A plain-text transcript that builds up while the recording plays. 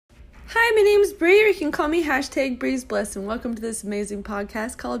Hi, my name's Bree, or you can call me #BreezeBliss, and welcome to this amazing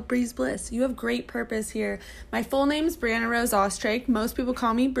podcast called Breeze Bliss. You have great purpose here. My full name is Brianna Rose Ostrake. Most people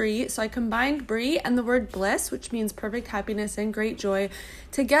call me Bree, so I combined Bree and the word bliss, which means perfect happiness and great joy,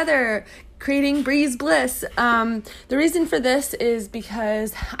 together, creating Breeze Bliss. The reason for this is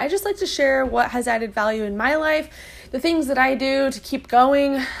because I just like to share what has added value in my life, the things that I do to keep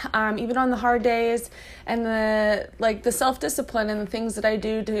going, even on the hard days, and the self-discipline and the things that I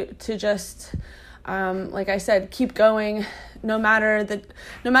do to just, like I said, keep going no matter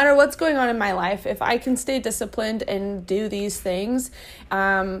what's going on in my life. If I can stay disciplined and do these things,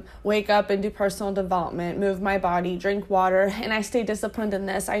 wake up and do personal development, move my body, drink water, and I stay disciplined in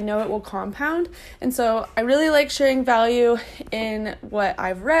this, I know it will compound. And so I really like sharing value in what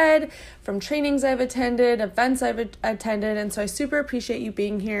I've read, from trainings I've attended, events I've attended, and so I super appreciate you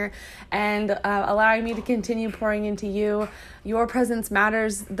being here and allowing me to continue pouring into you. Your presence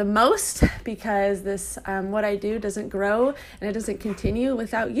matters the most because this what I do doesn't grow and it doesn't continue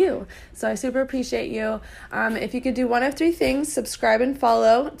without you. So I super appreciate you. If you could do one of three things: subscribe and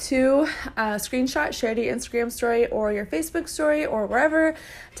follow, to screenshot, share to your Instagram story or your Facebook story or wherever,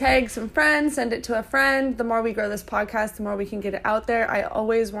 tag some friends, send it to a friend. The more we grow this podcast, the more we can get it out there. I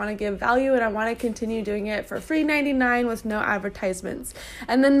always want to give value, and I want to continue doing it for free 99 with no advertisements.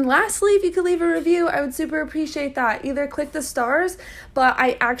 And then lastly, if you could leave a review, I would super appreciate that. Either click the stars, but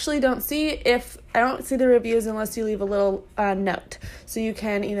I actually don't see the reviews unless you leave a little note. So you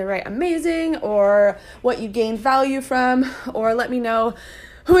can either write amazing or what you gained value from, or let me know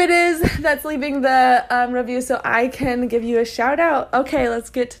who it is that's leaving the review so I can give you a shout out. Okay, let's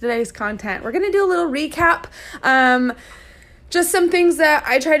get to today's content. We're going to do a little recap. Just some things that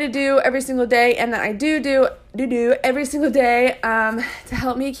I try to do every single day and that I do every single day to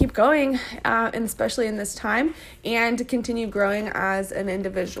help me keep going, and especially in this time, and to continue growing as an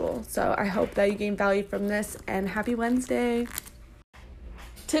individual. So I hope that you gain value from this, and happy Wednesday.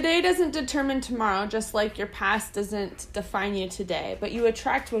 Today doesn't determine tomorrow, just like your past doesn't define you today, but you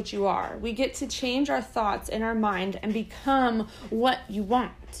attract what you are. We get to change our thoughts in our mind and become what you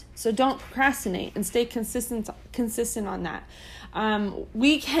want. So don't procrastinate and stay consistent on that.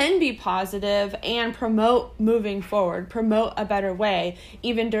 We can be positive and promote moving forward, promote a better way,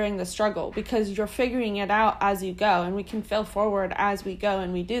 even during the struggle, because you're figuring it out as you go, and we can fail forward as we go,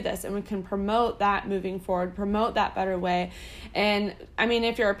 and we do this, and we can promote that moving forward, promote that better way. And I mean,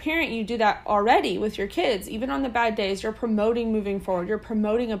 if you're a parent, you do that already with your kids. Even on the bad days, you're promoting moving forward. You're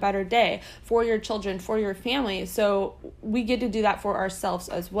promoting a better day for your children, for your family. So we get to do that for ourselves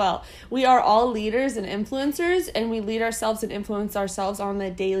as well. We are all leaders and influencers, and we lead ourselves and influence ourselves on a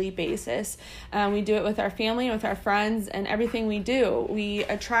daily basis. We do it with our family, with our friends, and everything we do. We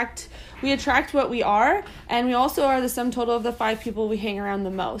attract what we are, and we also are the sum total of the 5 people we hang around the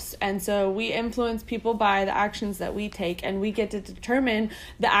most. And so we influence people by the actions that we take, and we get to determine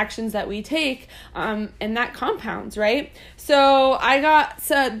the actions that we take, and that compounds, right? So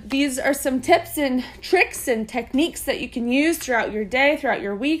these are some tips and tricks and techniques that you can use throughout your day, throughout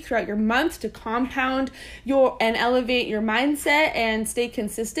your week, throughout your month to compound and elevate your mindset and stay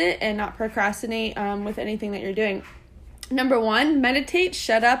consistent and not procrastinate with anything that you're doing. Number 1, meditate,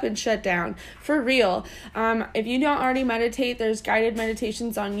 shut up, and shut down. For real. If you don't already meditate, there's guided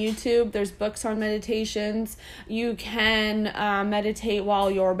meditations on YouTube. There's books on meditations. You can meditate while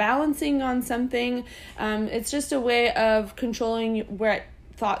you're balancing on something. It's just a way of controlling where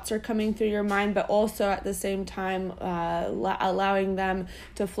thoughts are coming through your mind, but also at the same time allowing them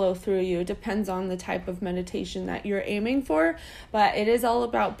to flow through you. It depends on the type of meditation that you're aiming for, but it is all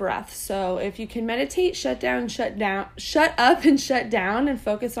about breath. So if you can meditate, shut up and shut down, and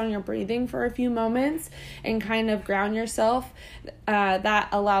focus on your breathing for a few moments and kind of ground yourself, that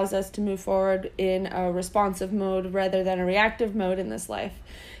allows us to move forward in a responsive mode rather than a reactive mode in this life.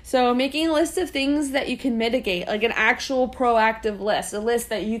 So making a list of things that you can mitigate, like an actual proactive list, a list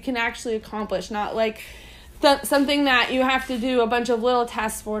that you can actually accomplish, not like something that you have to do a bunch of little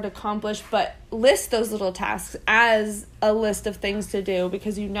tasks for to accomplish, but list those little tasks as a list of things to do,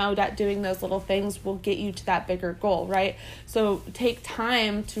 because you know that doing those little things will get you to that bigger goal, right? So take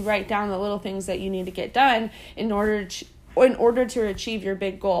time to write down the little things that you need to get done in order to achieve your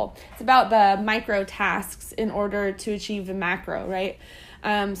big goal. It's about the micro tasks in order to achieve the macro, right?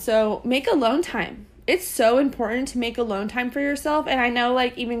 So make alone time. It's so important to make alone time for yourself. And I know,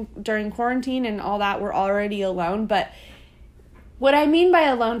 like, even during quarantine and all that, we're already alone. But what I mean by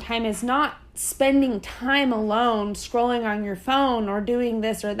alone time is not spending time alone scrolling on your phone or doing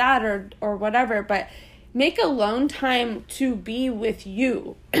this or that or whatever, but make alone time to be with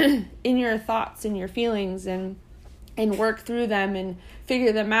you in your thoughts and your feelings and and work through them and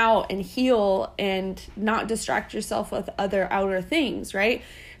figure them out and heal and not distract yourself with other outer things, right?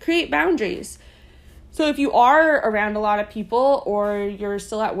 Create boundaries. So if you are around a lot of people, or you're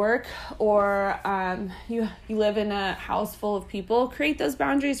still at work, or you live in a house full of people, create those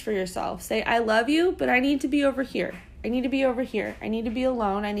boundaries for yourself. Say, I love you, but I need to be over here. I need to be over here. I need to be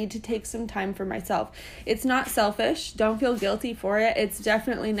alone. I need to take some time for myself. It's not selfish. Don't feel guilty for it. It's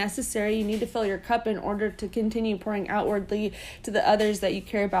definitely necessary. You need to fill your cup in order to continue pouring outwardly to the others that you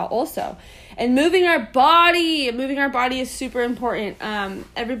care about also. And moving our body is super important.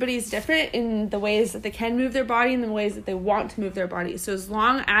 Everybody's different in the ways that they can move their body and the ways that they want to move their body. So as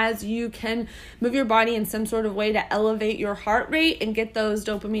long as you can move your body in some sort of way to elevate your heart rate and get those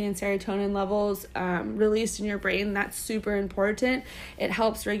dopamine and serotonin levels released in your brain, that's super important. It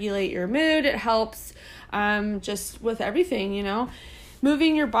helps regulate your mood. It helps just with everything,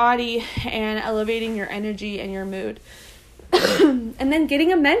 moving your body and elevating your energy and your mood. And then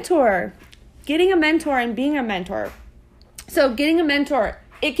getting a mentor and being a mentor. So getting a mentor,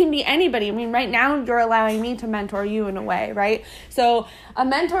 it can be anybody. I mean, right now you're allowing me to mentor you in a way, right? So a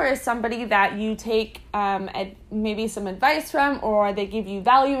mentor is somebody that you take maybe some advice from, or they give you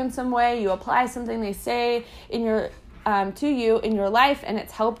value in some way. You apply something they say to you in your life, and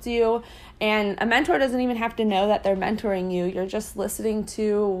it's helped you. And a mentor doesn't even have to know that they're mentoring you. You're just listening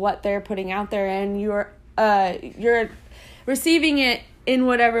to what they're putting out there, and you're receiving it in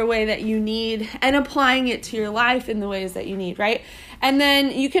whatever way that you need and applying it to your life in the ways that you need, right? And then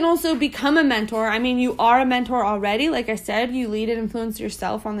you can also become a mentor. I mean, you are a mentor already. Like I said, you lead and influence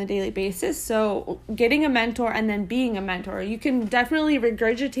yourself on a daily basis. So getting a mentor and then being a mentor, you can definitely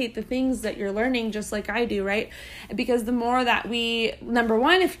regurgitate the things that you're learning just like I do, right? Because the more that number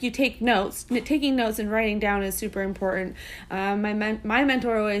one, if you take notes, taking notes and writing down is super important. My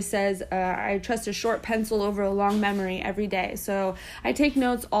mentor always says, I trust a short pencil over a long memory every day. So I take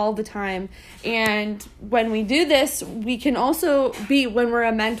notes all the time. And when we do this, we can also when we're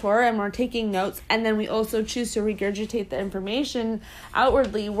a mentor and we're taking notes, and then we also choose to regurgitate the information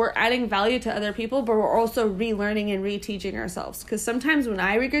outwardly, we're adding value to other people, but we're also relearning and reteaching ourselves. Because sometimes when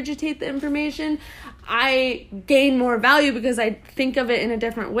I regurgitate the information, I gain more value because I think of it in a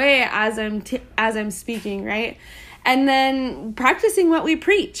different way as I'm speaking, right? And then practicing what we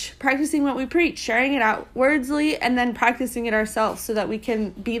preach, sharing it outwardly, and then practicing it ourselves so that we can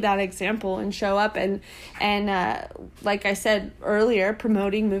be that example and show up and like I said earlier,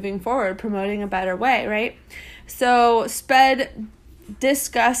 moving forward, promoting a better way, right? So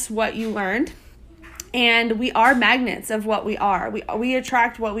discuss what you learned. And we are magnets of what we are. We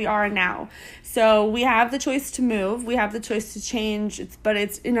attract what we are now. So we have the choice to move. We have the choice to change. But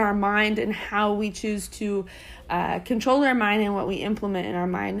it's in our mind and how we choose to control our mind and what we implement in our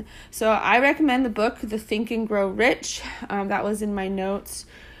mind. So I recommend the book, The Think and Grow Rich. That was in my notes.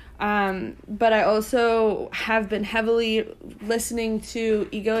 But I also have been heavily listening to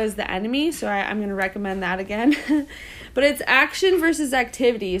Ego is the Enemy. So I'm going to recommend that again. But it's action versus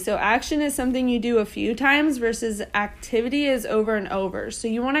activity. So action is something you do a few times versus activity is over and over. So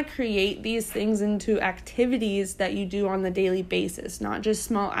you want to create these things into activities that you do on the daily basis, not just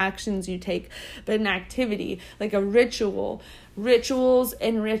small actions you take, but an activity like a ritual. Rituals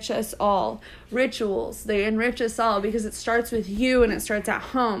enrich us all. They enrich us all because it starts with you and it starts at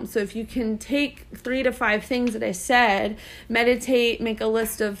home. So if you can take 3 to 5 things that I said, meditate, make a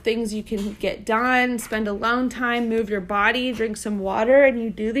list of things you can get done, spend alone time, move your body, drink some water, and you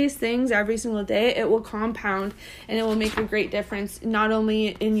do these things every single day, it will compound and it will make a great difference, not only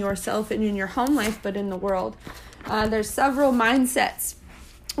in yourself and in your home life, but in the world. There's several mindsets.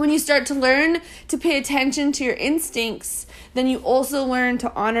 When you start to learn to pay attention to your instincts, then you also learn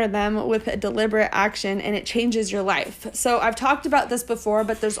to honor them with a deliberate action, and it changes your life. So I've talked about this before,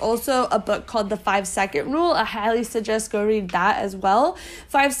 but there's also a book called The 5-Second Rule. I highly suggest go read that as well.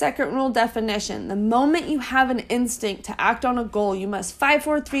 5-second rule definition. The moment you have an instinct to act on a goal, you must 5,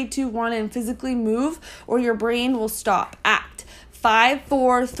 4, 3, 2, 1 and physically move, or your brain will stop. Act. 5,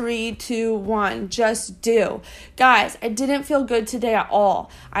 4, 3, 2, 1. Just do. Guys, I didn't feel good today at all.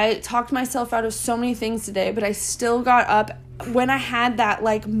 I talked myself out of so many things today, but I still got up when I had that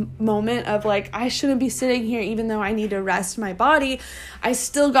moment of I shouldn't be sitting here even though I need to rest my body. I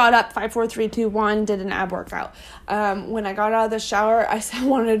still got up, 5, 4, 3, 2, 1, did an ab workout. When I got out of the shower, I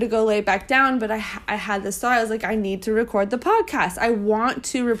wanted to go lay back down, but I had this thought. I was like, I need to record the podcast. I want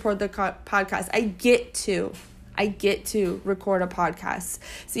to record the podcast. I get to record a podcast.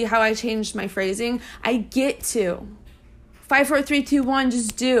 See how I changed my phrasing? I get to. 5, 4, 3, 2, 1,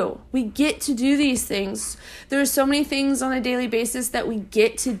 just do. We get to do these things. There are so many things on a daily basis that we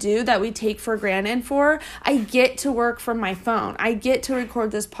get to do that we take for granted for. I get to work from my phone. I get to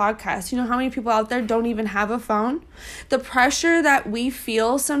record this podcast. You know how many people out there don't even have a phone? The pressure that we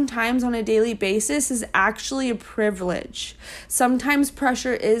feel sometimes on a daily basis is actually a privilege. Sometimes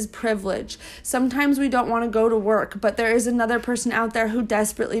pressure is privilege. Sometimes we don't want to go to work, but there is another person out there who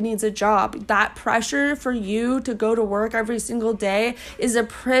desperately needs a job. That pressure for you to go to work every single day is a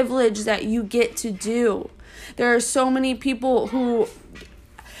privilege that you get to do. There are so many people who,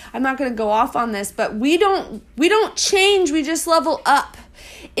 I'm not going to go off on this, but we don't change, we just level up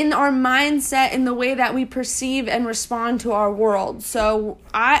in our mindset, in the way that we perceive and respond to our world. So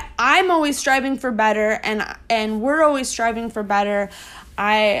I'm always striving for better, and we're always striving for better.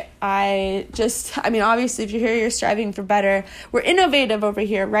 Obviously, if you're here, you're striving for better. We're innovative over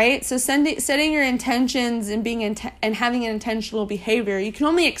here, right? So setting your intentions and and having an intentional behavior, you can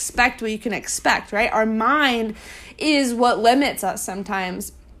only expect what you can expect, right? Our mind is what limits us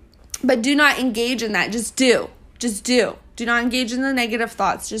sometimes, but do not engage in that. Just do. Do not engage in the negative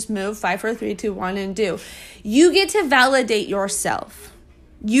thoughts. Just move. 5, 4, 3, 2, 1, and do. You get to validate yourself.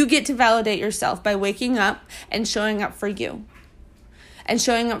 You get to validate yourself by waking up and showing up for you. And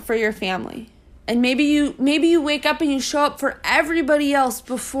showing up for your family. And maybe you wake up and you show up for everybody else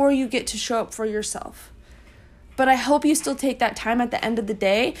before you get to show up for yourself. But I hope you still take that time at the end of the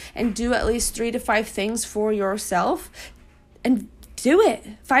day and do at least 3 to 5 things for yourself. And do it.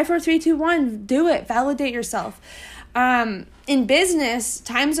 5, 4, 3, 2, 1. Do it. Validate yourself. In business,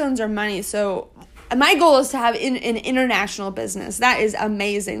 time zones are money. So my goal is to have an international business. That is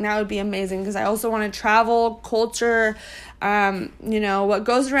amazing. That would be amazing, because I also want to travel, culture, what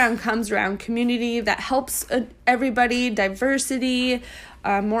goes around comes around, community that helps everybody, diversity,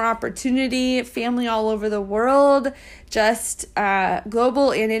 more opportunity, family all over the world, just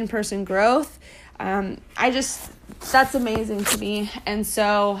global and in-person growth. That's amazing to me. And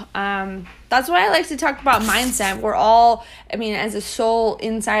so that's why I like to talk about mindset. We're all, as a soul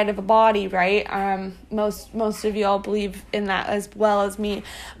inside of a body, right? Most of you all believe in that as well as me.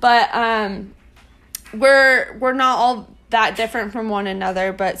 But we're not all that different from one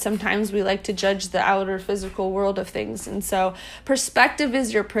another, but sometimes we like to judge the outer physical world of things. And so perspective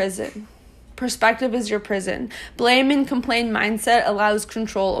is your prison. Perspective is your prison. Blame and complain mindset allows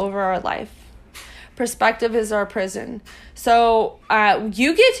control over our life. Perspective is our prison. So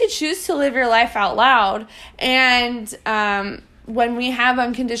you get to choose to live your life out loud. And when we have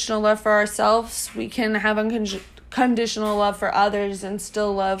unconditional love for ourselves, we can have unconditional love for others and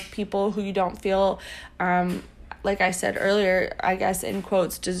still love people who you don't feel, like I said earlier, I guess in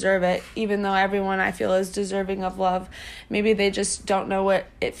quotes, deserve it. Even though everyone I feel is deserving of love. Maybe they just don't know what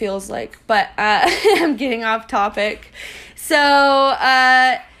it feels like. But I'm getting off topic. So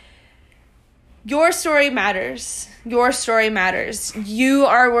your story matters. Your story matters. You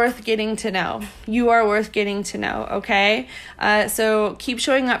are worth getting to know. You are worth getting to know, okay? So keep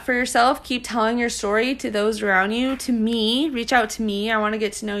showing up for yourself. Keep telling your story to those around you, to me. Reach out to me. I want to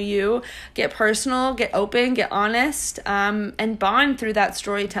get to know you. Get personal, get open, get honest, and bond through that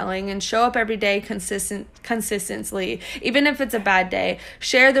storytelling, and show up every day consistently, even if it's a bad day.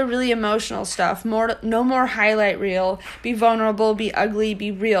 Share the really emotional stuff. No more highlight reel. Be vulnerable, be ugly, be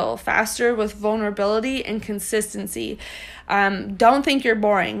real. Faster with vulnerability and consistency. Don't think you're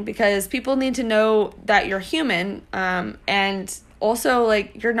boring, because people need to know that you're human, and also,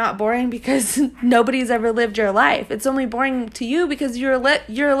 you're not boring because nobody's ever lived your life. It's only boring to you because you're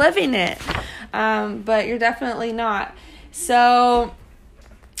living it, but you're definitely not. So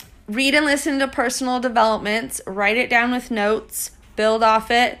read and listen to personal developments, write it down with notes, build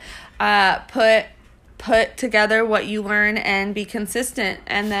off it, put together what you learn and be consistent,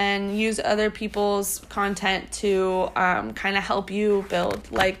 and then use other people's content to kind of help you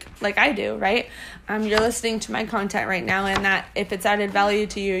build like I do, right? You're listening to my content right now, and that if it's added value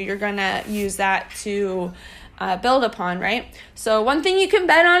to you, you're going to use that to build upon, right? So one thing you can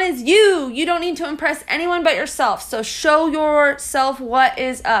bet on is you don't need to impress anyone but yourself. So show yourself what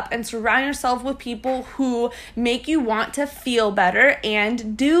is up, and surround yourself with people who make you want to feel better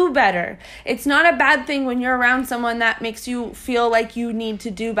and do better. It's not a bad thing when you're around someone that makes you feel like you need to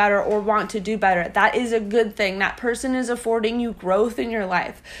do better or want to do better. That is a good thing. That person is affording you growth in your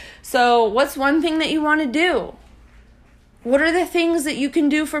life. So what's one thing that you want to do? What are the things that you can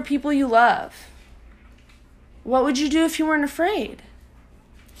do for people you love? What would you do if you weren't afraid?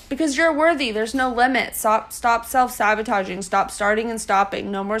 Because you're worthy. There's no limit. Stop self-sabotaging. Stop starting and stopping.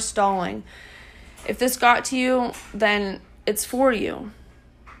 No more stalling. If this got to you, then it's for you.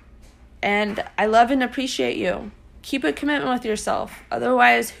 And I love and appreciate you. keep a commitment with yourself.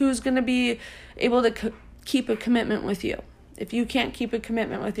 Otherwise, who's going to be able to keep a commitment with you if you can't keep a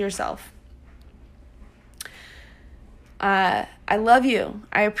commitment with yourself? I love you.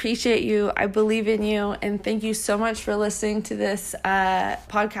 I appreciate you. I believe in you. And thank you so much for listening to this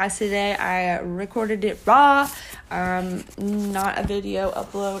podcast today. I recorded it raw, not a video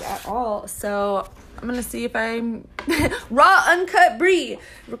upload at all. So I'm going to see if I'm raw, uncut Bree,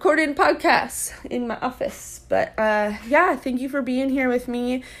 recorded podcasts in my office. But yeah, thank you for being here with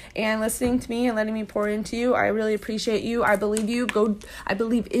me and listening to me and letting me pour into you. I really appreciate you. I believe you. I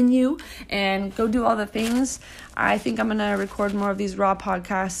believe in you, and go do all the things. I think I'm going to record more of these raw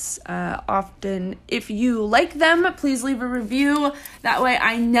podcasts often. If you like them, please leave a review. That way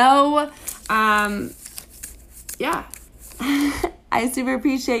I know. Yeah. I super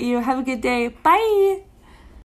appreciate you. Have a good day. Bye.